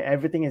rubrics are there.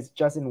 Everything is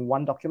just in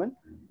one document.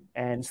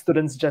 And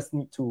students just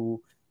need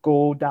to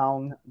go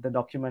down the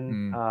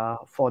document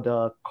for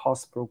the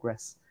course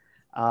progress.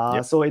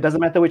 So it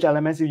doesn't matter which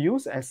elements you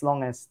use, as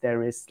long as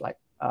there is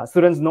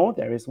students know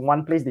there is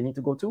one place they need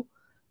to go to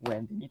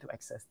when they need to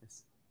access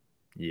this.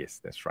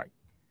 Yes, that's right.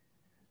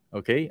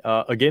 Okay,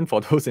 again,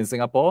 for those in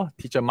Singapore,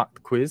 teacher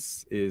marked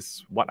quiz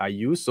is what I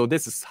use. So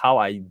this is how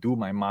I do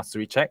my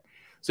mastery check.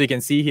 So you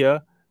can see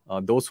here,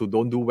 those who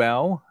don't do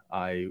well,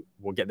 I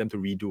will get them to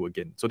redo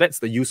again. So that's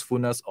the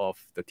usefulness of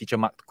the teacher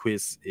marked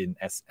quiz in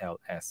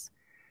SLS.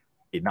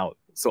 Okay, now,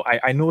 so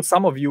I know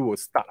some of you will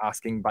start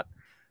asking, but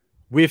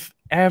with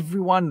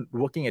everyone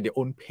working at their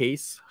own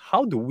pace,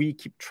 how do we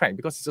keep track?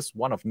 Because it's just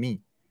one of me,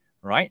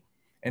 right?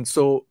 And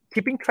so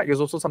keeping track is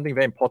also something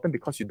very important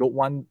because you don't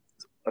want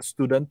a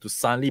student to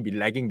suddenly be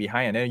lagging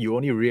behind and then you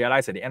only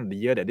realize at the end of the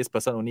year that this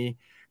person only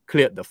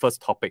cleared the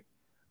first topic,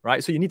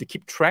 right? So you need to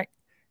keep track.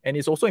 And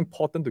it's also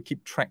important to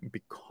keep track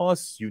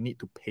because you need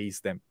to pace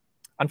them.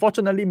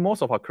 Unfortunately,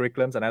 most of our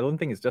curriculums, and I don't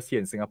think it's just here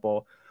in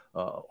Singapore,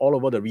 all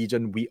over the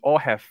region, we all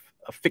have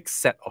a fixed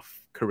set of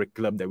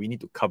curriculum that we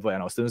need to cover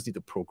and our students need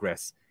to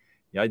progress.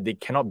 Yeah, they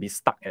cannot be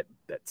stuck at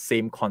that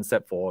same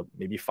concept for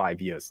maybe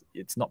 5 years.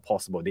 It's not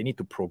possible. They need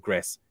to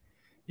progress.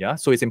 Yeah,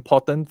 so it's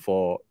important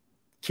for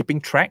keeping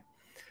track.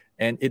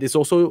 And it is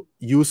also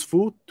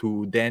useful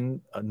to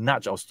then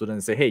nudge our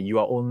students and say, hey, you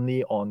are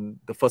only on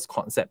the first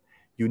concept.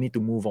 You need to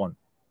move on.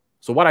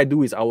 So what I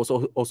do is I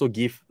also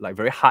give like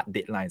very hard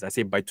deadlines. I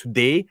say by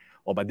today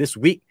or by this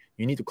week,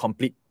 you need to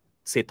complete,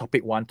 say,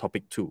 topic 1,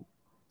 topic 2.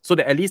 So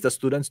that at least the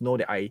students know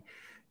that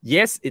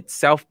yes, it's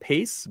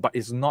self-paced, but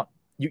it's not,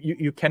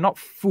 you cannot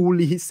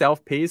fully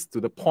self-paced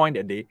to the point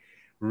that they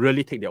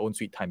really take their own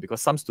sweet time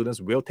because some students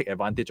will take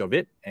advantage of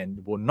it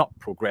and will not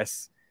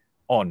progress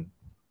on.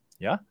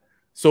 Yeah.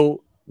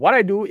 So what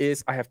I do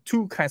is I have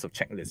 2 kinds of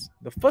checklists.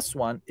 The first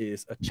one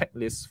is a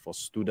checklist for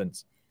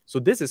students. So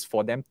this is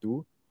for them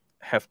to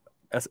have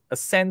a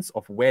sense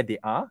of where they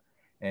are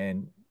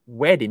and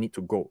where they need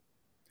to go.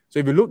 So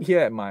if you look here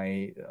at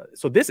my,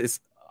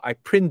 I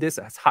print this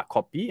as hard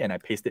copy and I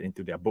paste it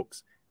into their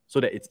books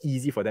so that it's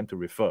easy for them to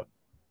refer.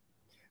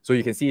 So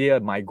you can see here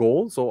my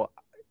goal. So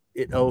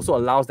it also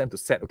allows them to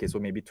set, okay, so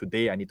maybe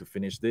today I need to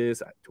finish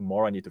this,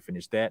 tomorrow I need to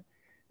finish that.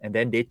 And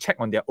then they check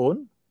on their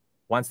own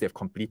once they've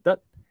completed.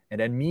 And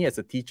then me as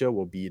a teacher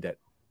will be that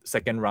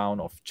second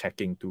round of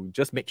checking to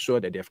just make sure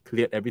that they've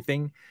cleared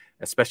everything,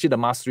 especially the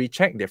mastery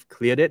check, they've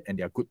cleared it and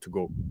they're good to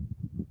go.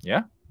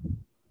 Yeah.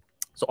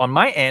 So on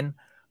my end,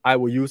 I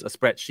will use a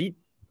spreadsheet.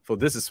 So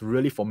this is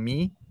really for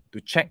me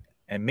to check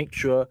and make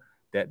sure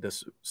that the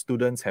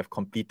students have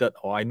completed,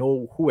 or I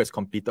know who has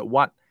completed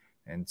what.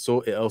 And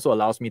so it also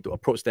allows me to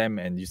approach them.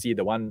 And you see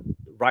the one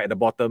right at the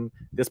bottom,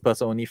 this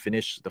person only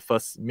finished the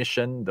first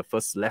mission, the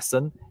first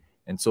lesson.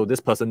 And so this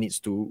person needs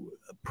to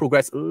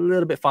progress a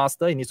little bit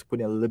faster. He needs to put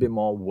in a little bit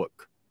more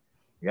work.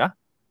 Yeah.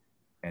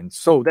 And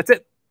so that's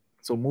it.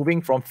 So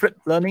moving from flip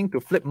learning to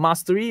flip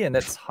mastery, and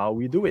that's how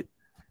we do it.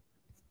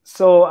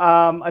 So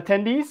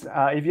attendees,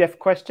 if you have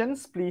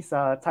questions, please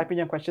type in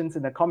your questions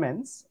in the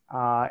comments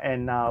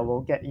and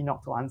we'll get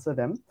Enoch to answer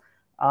them.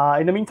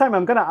 In the meantime,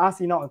 I'm going to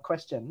ask Enoch a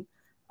question.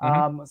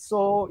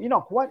 So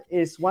Enoch, what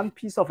is one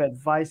piece of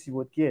advice you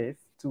would give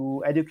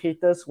to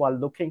educators who are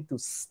looking to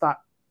start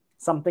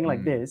something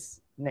like this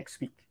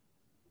next week?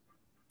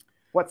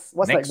 What's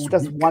like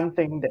just one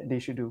thing that they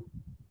should do?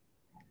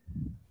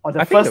 Or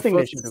the first thing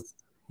they should do?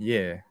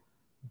 Yeah.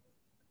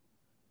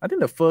 I think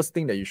the first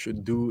thing that you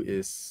should do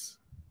is,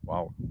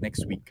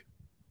 next week.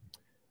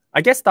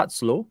 I guess start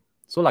slow.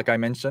 So like I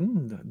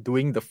mentioned,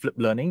 doing the flip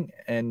learning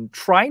and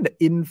trying the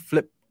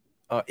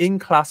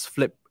in-class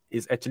flip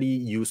is actually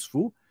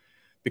useful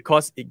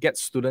because it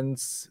gets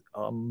students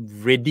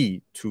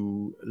ready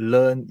to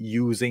learn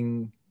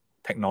using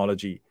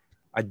technology.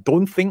 I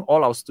don't think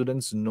all our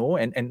students know,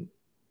 and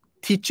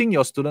teaching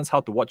your students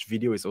how to watch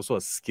video is also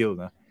a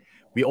skill.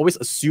 We always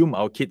assume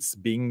our kids,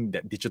 being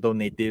that digital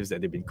natives, that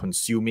they've been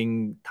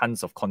consuming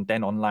tons of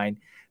content online,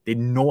 they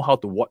know how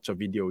to watch a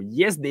video.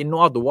 Yes, they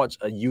know how to watch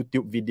a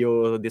YouTube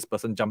video, this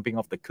person jumping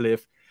off the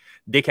cliff.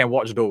 They can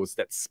watch those.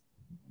 That's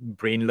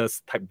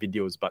brainless type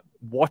videos. But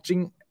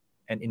watching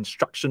an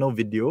instructional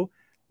video,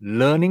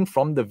 learning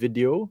from the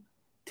video,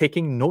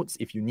 taking notes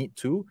if you need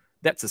to,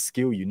 that's a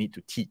skill you need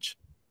to teach.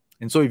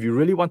 And so if you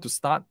really want to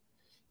start,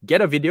 get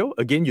a video.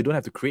 Again, you don't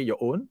have to create your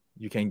own.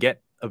 You can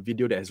get a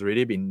video that has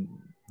already been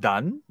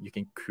done. You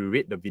can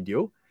create the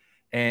video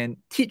and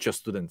teach your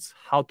students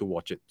how to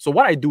watch it. So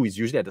what I do is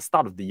usually at the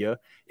start of the year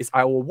is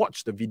I will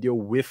watch the video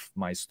with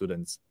my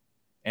students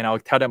and I'll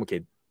tell them,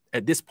 okay,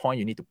 at this point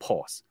you need to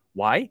pause.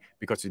 Why?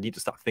 Because you need to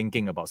start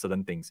thinking about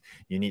certain things.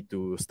 You need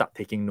to start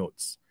taking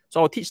notes.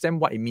 So I'll teach them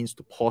what it means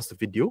to pause the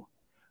video.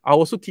 I'll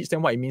also teach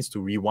them what it means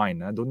to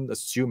rewind. I don't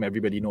assume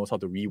everybody knows how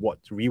to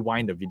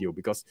rewind the video,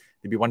 because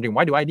they'll be wondering,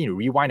 why do I need to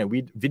rewind a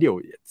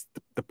video?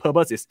 The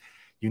purpose is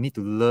you need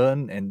to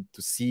learn and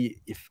to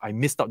see if I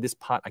missed out this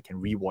part, I can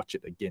rewatch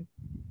it again.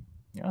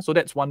 Yeah, so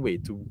that's one way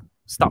to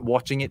start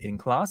watching it in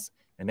class,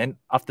 and then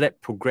after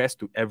that, progress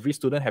to every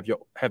student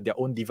have their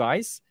own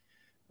device,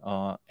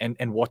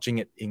 and watching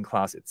it in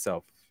class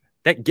itself.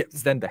 That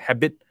gives them the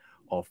habit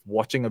of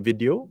watching a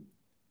video.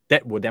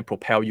 That will then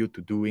propel you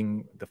to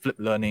doing the flip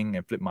learning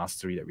and flip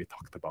mastery that we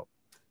talked about.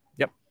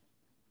 Yep.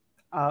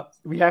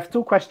 We have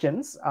two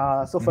questions.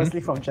 So firstly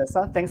from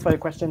Jessa. Thanks for your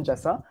question,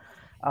 Jessa.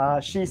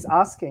 She's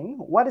asking,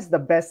 what is the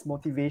best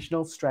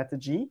motivational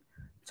strategy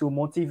to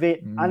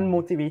motivate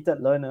unmotivated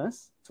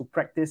learners to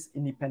practice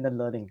independent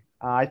learning?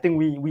 I think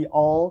we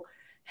all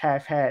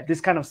have had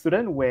this kind of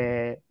student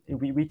where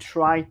we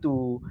try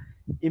to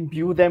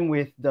imbue them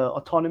with the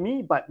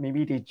autonomy, but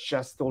maybe they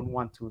just don't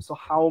want to. So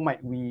how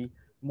might we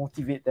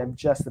motivate them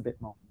just a bit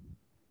more?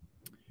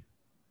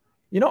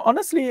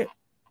 Honestly,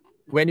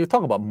 when you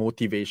talk about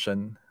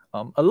motivation,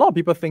 a lot of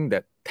people think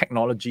that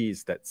technology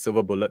is that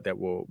silver bullet that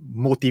will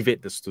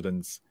motivate the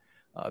students.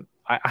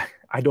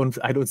 I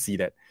don't see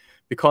that,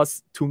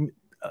 because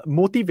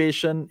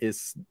motivation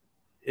is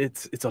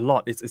it's a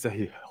lot. It's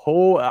a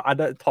whole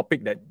other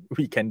topic that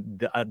we can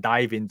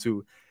dive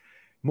into.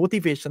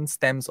 Motivation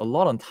stems a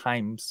lot of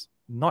times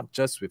not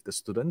just with the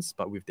students,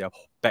 but with their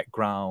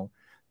background,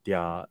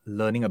 their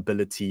learning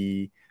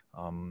ability.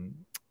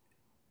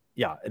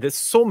 There's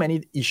so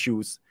many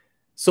issues.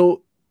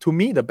 So to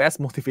me, the best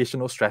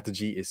motivational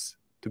strategy is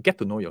to get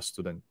to know your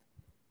student.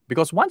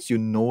 Because once you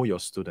know your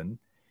student,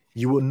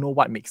 you will know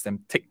what makes them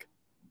tick,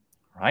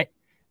 right?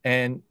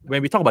 And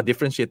when we talk about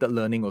differentiated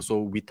learning also,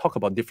 we talk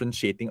about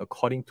differentiating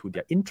according to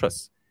their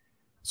interests.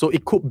 So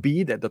it could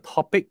be that the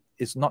topic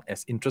is not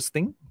as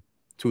interesting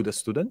to the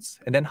students.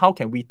 And then how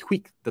can we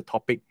tweak the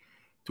topic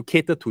to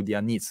cater to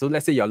their needs? So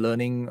let's say you're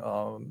learning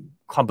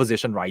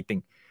composition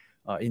writing,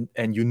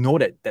 and you know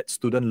that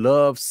student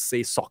loves,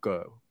 say,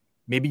 soccer.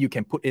 Maybe you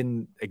can put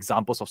in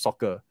examples of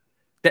soccer.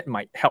 That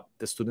might help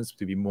the students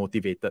to be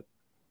motivated,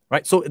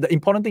 right? So the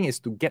important thing is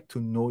to get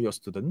to know your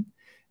student.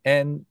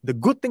 And the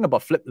good thing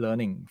about flip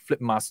learning,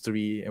 flip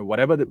mastery, and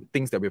whatever the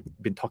things that we've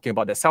been talking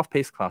about, that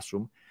self-paced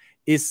classroom,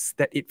 is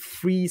that it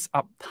frees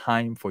up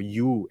time for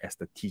you as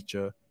the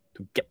teacher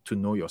to get to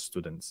know your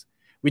students,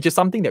 which is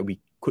something that we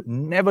could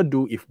never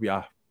do if we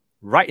are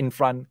right in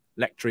front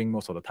lecturing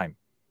most of the time,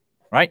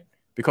 right?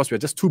 Because we're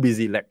just too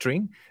busy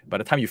lecturing. By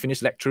the time you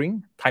finish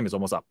lecturing, time is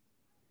almost up.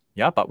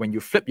 Yeah, but when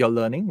you flip your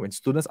learning, when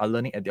students are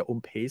learning at their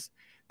own pace,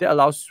 that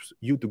allows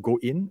you to go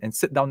in and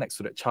sit down next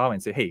to that child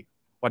and say, hey,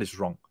 What is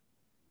wrong?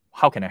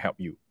 How can I help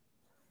you?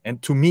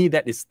 And to me,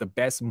 that is the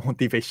best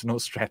motivational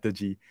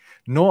strategy.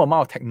 No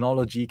amount of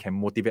technology can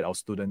motivate our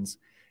students.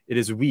 It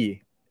is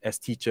we, as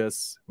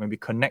teachers, when we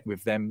connect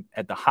with them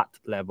at the heart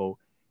level,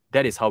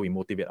 that is how we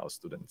motivate our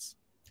students.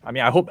 I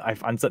mean, I hope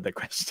I've answered the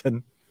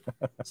question.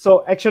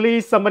 So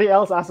actually, somebody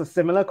else asked a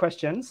similar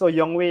question. So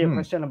Yongwei, a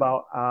question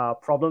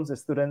about problems with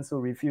students who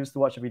refuse to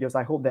watch the videos.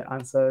 I hope that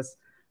answers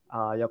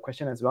your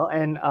question as well.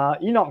 And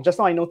Enoch, just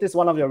now I noticed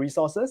one of your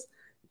resources,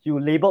 you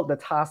labeled the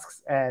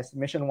tasks as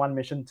mission 1,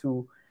 mission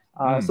 2.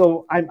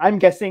 So I'm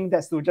guessing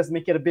that's to just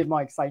make it a bit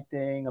more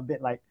exciting, a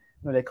bit like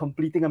they're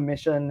completing a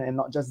mission and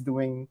not just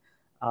doing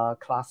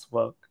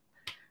classwork.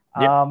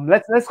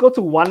 Yep. Let's go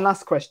to one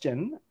last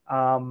question.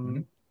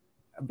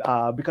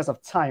 Because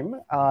of time,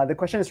 the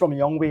question is from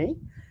Yongwei,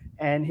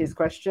 and his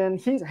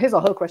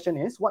or her question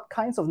is, what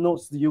kinds of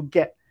notes do you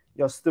get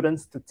your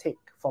students to take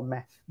for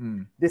math?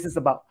 This is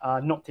about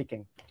note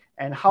taking,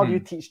 and how do you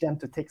teach them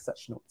to take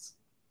such notes?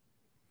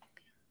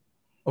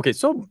 Okay,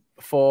 so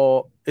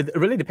it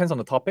really depends on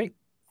the topic,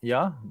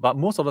 but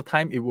most of the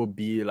time it will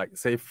be like,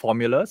 say,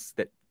 formulas,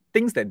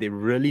 things that they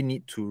really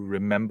need to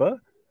remember.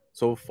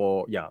 So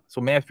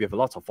math, we have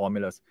lots of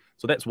formulas.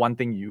 So that's one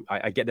thing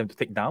I get them to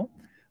take down.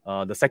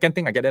 The second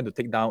thing I get them to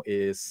take down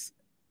is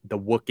the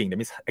working. That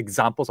means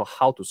examples of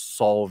how to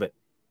solve it.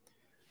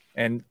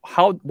 And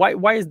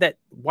why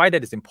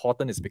that is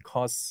important is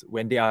because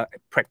when they are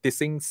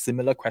practicing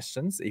similar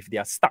questions, if they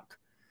are stuck,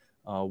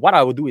 what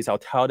I will do is I'll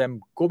tell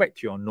them, go back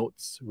to your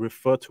notes,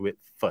 refer to it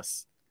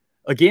first.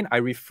 Again, I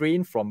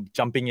refrain from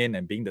jumping in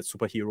and being the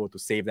superhero to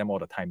save them all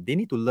the time. They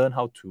need to learn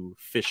how to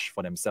fish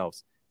for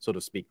themselves, so to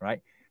speak,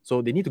 right?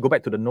 So they need to go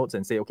back to the notes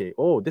and say, okay,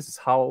 this is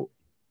how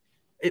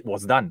it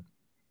was done,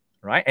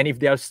 right? And if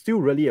they are still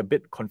really a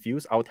bit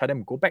confused, I'll tell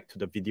them, go back to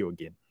the video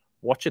again,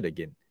 watch it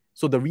again.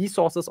 So the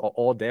resources are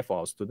all there for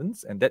our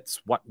students, and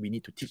that's what we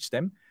need to teach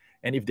them.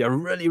 And if they're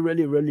really,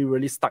 really, really,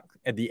 really stuck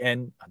at the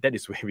end, that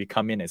is where we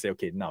come in and say,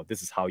 okay, now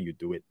this is how you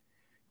do it.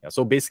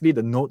 So basically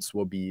the notes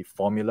will be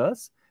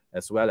formulas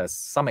as well as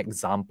some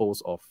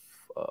examples of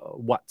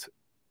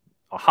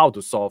how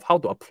to solve, how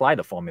to apply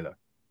the formula.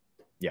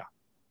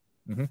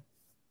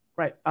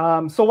 Right.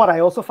 So what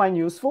I also find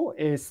useful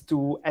is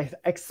to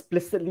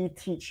explicitly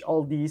teach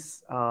all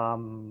these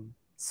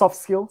soft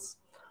skills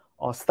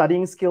or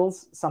studying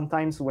skills.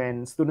 Sometimes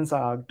when students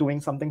are doing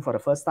something for the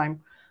first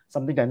time,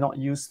 something they're not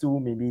used to,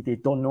 maybe they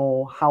don't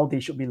know how they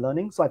should be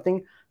learning. So I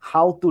think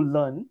how to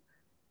learn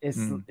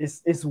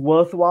is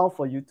worthwhile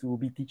for you to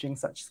be teaching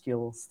such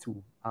skills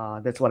too.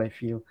 That's what I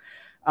feel.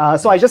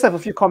 So I just have a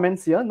few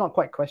comments here, not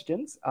quite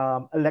questions.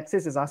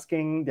 Alexis is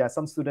asking, there are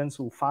some students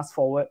who fast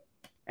forward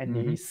and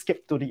they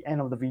skip to the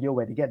end of the video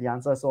where they get the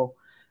answer. So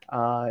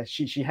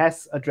she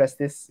has addressed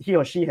this, he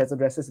or she has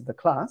addressed this in the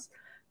class.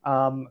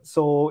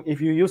 So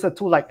if you use a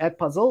tool like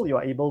Edpuzzle,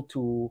 you're able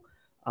to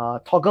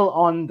toggle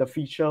on the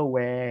feature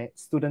where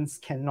students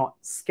cannot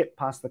skip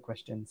past the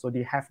question. So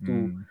they have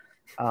to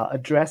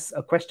address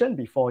a question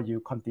before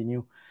you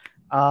continue.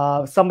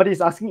 Somebody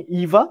is asking,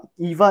 Eva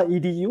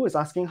EDU is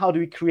asking, how do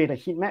we create a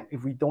heat map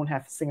if we don't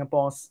have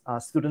Singapore's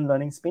student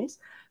learning space?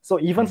 So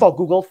even for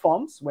Google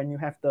Forms, when you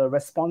have the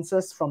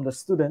responses from the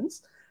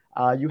students,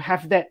 you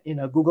have that in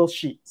a Google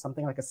Sheet,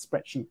 something like a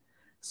spreadsheet.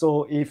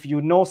 So if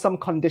you know some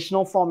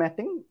conditional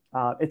formatting,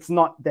 it's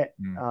not that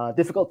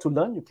difficult to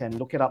learn. You can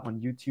look it up on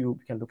YouTube.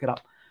 You can look it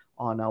up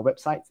on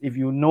websites. If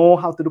you know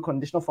how to do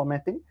conditional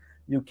formatting,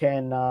 you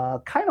can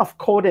kind of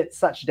code it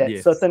such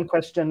that certain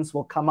questions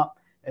will come up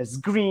as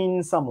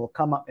green, some will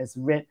come up as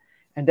red,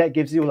 and that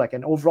gives you like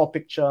an overall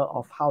picture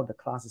of how the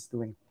class is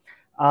doing.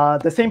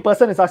 The same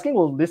person is asking,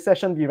 will this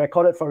session be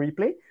recorded for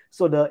replay?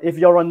 So if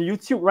you're on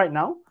YouTube right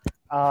now,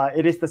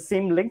 it is the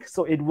same link,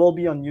 so it will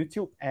be on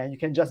YouTube, and you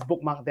can just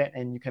bookmark that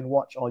and you can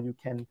watch, or you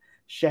can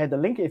share the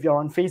link. If you're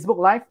on Facebook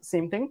Live,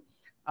 same thing.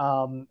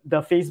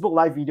 The Facebook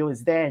Live video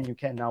is there, and you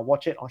can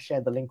watch it or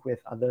share the link with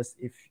others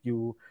if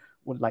you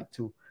would like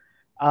to.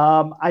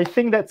 I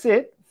think that's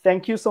it.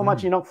 Thank you so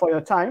much, Enoch, for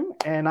your time.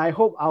 And I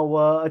hope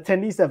our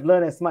attendees have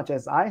learned as much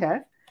as I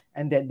have,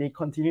 and that they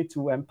continue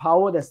to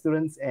empower their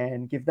students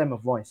and give them a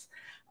voice.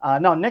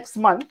 Now, next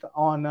month,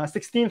 on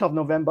 16th of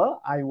November,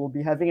 I will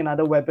be having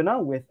another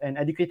webinar with an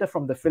educator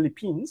from the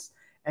Philippines,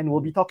 and we'll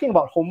be talking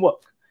about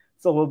homework.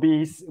 So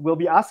we'll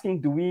be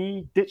asking, do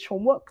we ditch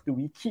homework? Do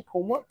we keep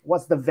homework?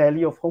 What's the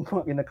value of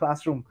homework in the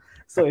classroom?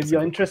 So if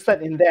you're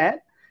interested in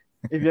that,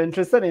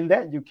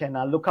 you can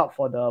look out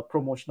for the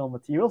promotional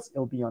materials.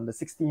 It'll be on the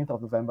 16th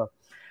of November.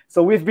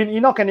 So we've been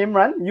Enoch and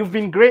Imran. You've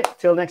been great.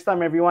 Till next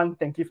time, everyone.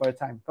 Thank you for your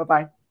time.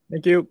 Bye-bye.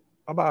 Thank you.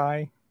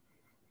 Bye-bye.